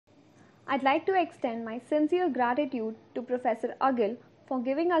I'd like to extend my sincere gratitude to Professor Agil for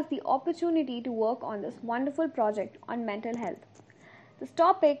giving us the opportunity to work on this wonderful project on mental health. This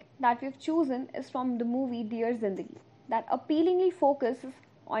topic that we've chosen is from the movie Dear Zindagi, that appealingly focuses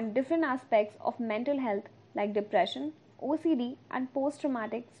on different aspects of mental health like depression, OCD, and post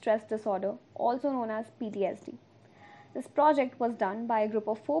traumatic stress disorder, also known as PTSD. This project was done by a group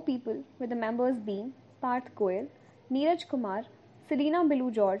of 4 people, with the members being Parth Goyal, Neeraj Kumar, Selina Bilu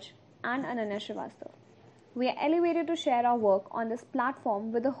George, and Ananya Srivastav. We are elevated to share our work on this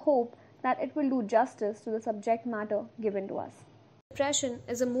platform with the hope that it will do justice to the subject matter given to us. Depression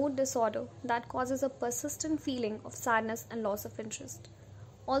is a mood disorder that causes a persistent feeling of sadness and loss of interest.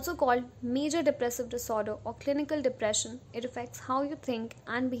 Also called major depressive disorder or clinical depression, it affects how you think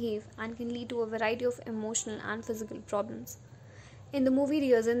and behave and can lead to a variety of emotional and physical problems. In the movie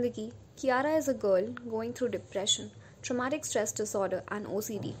Dear Zindagi, Kiara is a girl going through depression, traumatic stress disorder, and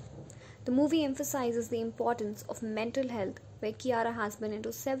OCD. The movie emphasizes the importance of mental health, where Kiara has been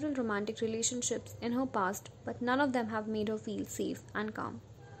into several romantic relationships in her past, but none of them have made her feel safe and calm.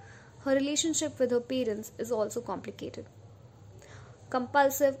 Her relationship with her parents is also complicated.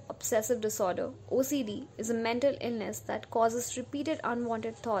 Compulsive obsessive disorder (OCD) is a mental illness that causes repeated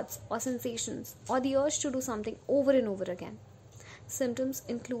unwanted thoughts or sensations or the urge to do something over and over again. Symptoms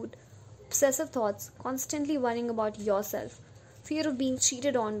include obsessive thoughts, constantly worrying about yourself, fear of being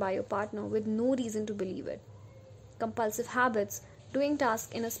cheated on by your partner with no reason to believe it, compulsive habits, doing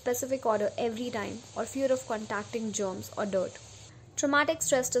tasks in a specific order every time, or fear of contacting germs or dirt. Traumatic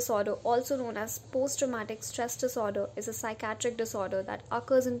stress disorder, also known as post-traumatic stress disorder, is a psychiatric disorder that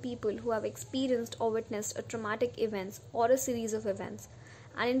occurs in people who have experienced or witnessed a traumatic event or a series of events.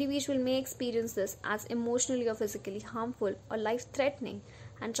 An individual may experience this as emotionally or physically harmful or life-threatening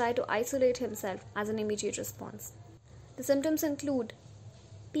and try to isolate himself as an immediate response. The symptoms include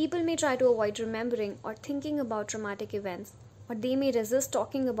people may try to avoid remembering or thinking about traumatic events, or they may resist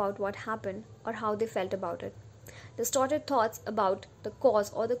talking about what happened or how they felt about it. Distorted thoughts about the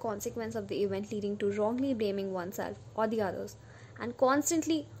cause or the consequence of the event, leading to wrongly blaming oneself or the others, and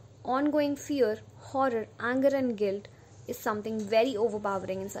constantly ongoing fear, horror, anger, and guilt is something very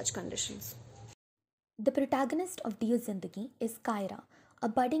overpowering in such conditions. The protagonist of Dear Zindagi is Kaira, a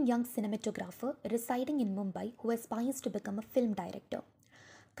budding young cinematographer residing in Mumbai who aspires to become a film director.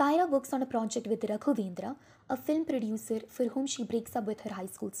 Kaira works on a project with Raghavendra, a film producer for whom she breaks up with her high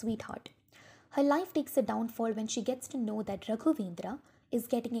school sweetheart. Her life takes a downfall when she gets to know that Raghavendra is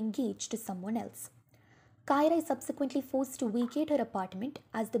getting engaged to someone else. Kaira is subsequently forced to vacate her apartment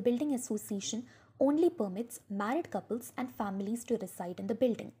as the building association only permits married couples and families to reside in the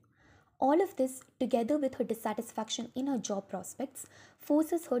building. All of this, together with her dissatisfaction in her job prospects,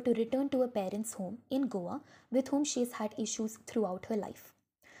 forces her to return to her parents' home in Goa, with whom she has had issues throughout her life.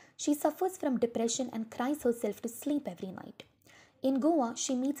 She suffers from depression and cries herself to sleep every night. In Goa,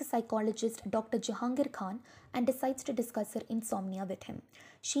 she meets a psychologist, Dr. Jahangir Khan, and decides to discuss her insomnia with him.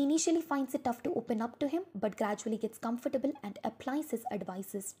 She initially finds it tough to open up to him, but gradually gets comfortable and applies his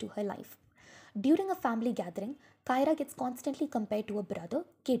advices to her life. During a family gathering, Kaira gets constantly compared to her brother,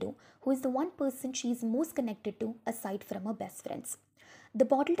 Kiddo, who is the one person she is most connected to aside from her best friends. The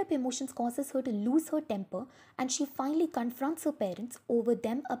bottled up emotions causes her to lose her temper, and she finally confronts her parents over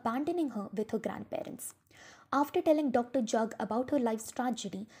them abandoning her with her grandparents. After telling Dr. Jug about her life's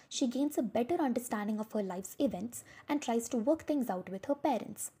tragedy, she gains a better understanding of her life's events and tries to work things out with her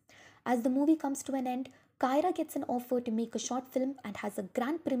parents. As the movie comes to an end, Kaira gets an offer to make a short film and has a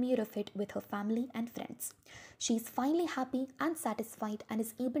grand premiere of it with her family and friends. She is finally happy and satisfied and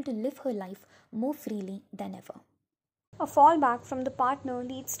is able to live her life more freely than ever. A fallback from the partner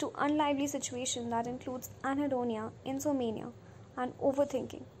leads to unlively situation that includes anhedonia, insomnia, and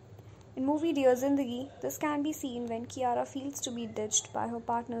overthinking. In movie Dear Zindagi, this can be seen when Kiara feels to be ditched by her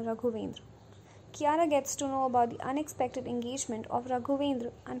partner Raghavendra. Kiara gets to know about the unexpected engagement of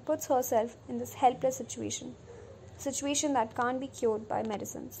Raghavendra and puts herself in this helpless situation, a situation that can't be cured by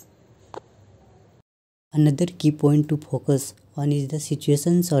medicines. Another key point to focus on is the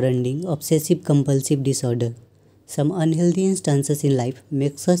situation surrounding obsessive compulsive disorder. Some unhealthy instances in life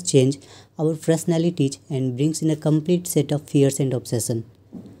makes us change our personalities and brings in a complete set of fears and obsession.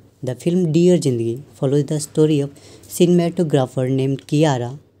 The film Dear Zindagi follows the story of cinematographer named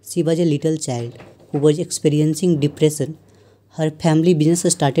Kiara. She was a little child who was experiencing depression. Her family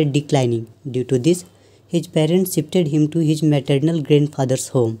business started declining. Due to this, his parents shifted him to his maternal grandfather's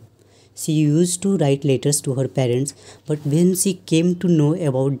home. She used to write letters to her parents, but when she came to know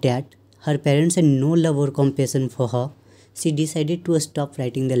about that, her parents had no love or compassion for her. She decided to stop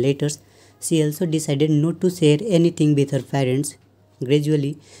writing the letters. She also decided not to share anything with her parents.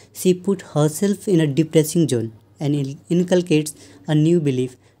 Gradually, she put herself in a depressing zone and inculcates a new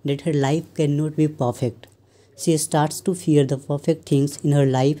belief that her life cannot be perfect. She starts to fear the perfect things in her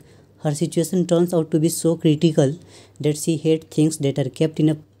life. Her situation turns out to be so critical that she hates things that are kept in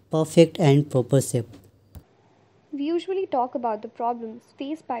a perfect and proper shape. We usually talk about the problems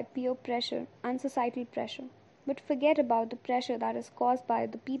faced by peer pressure and societal pressure, but forget about the pressure that is caused by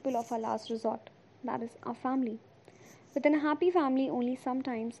the people of our last resort, that is, our family. Within a happy family, only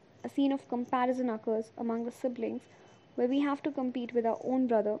sometimes a scene of comparison occurs among the siblings where we have to compete with our own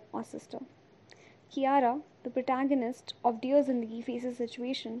brother or sister. Kiara, the protagonist of Dear Zindagi, faces a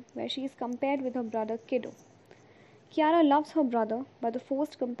situation where she is compared with her brother Kiddo. Kiara loves her brother, but the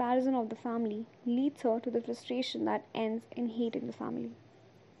forced comparison of the family leads her to the frustration that ends in hating the family.